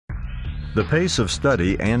The pace of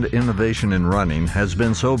study and innovation in running has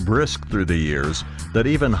been so brisk through the years that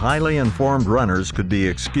even highly informed runners could be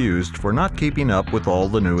excused for not keeping up with all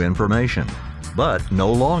the new information. But no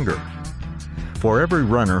longer. For every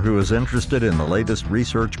runner who is interested in the latest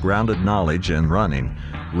research-grounded knowledge in running,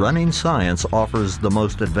 Running Science offers the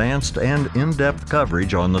most advanced and in-depth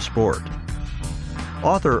coverage on the sport.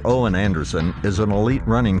 Author Owen Anderson is an elite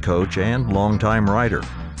running coach and longtime writer.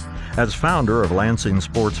 As founder of Lansing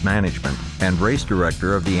Sports Management and race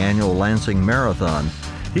director of the annual Lansing Marathon,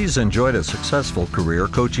 he's enjoyed a successful career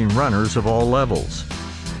coaching runners of all levels.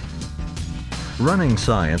 Running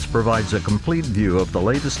Science provides a complete view of the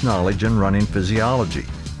latest knowledge in running physiology,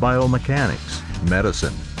 biomechanics,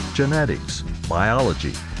 medicine, genetics,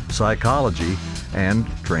 biology, psychology, and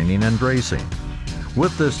training and racing.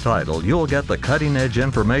 With this title, you'll get the cutting-edge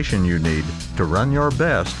information you need to run your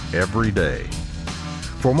best every day.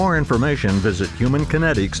 For more information, visit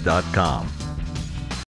humankinetics.com.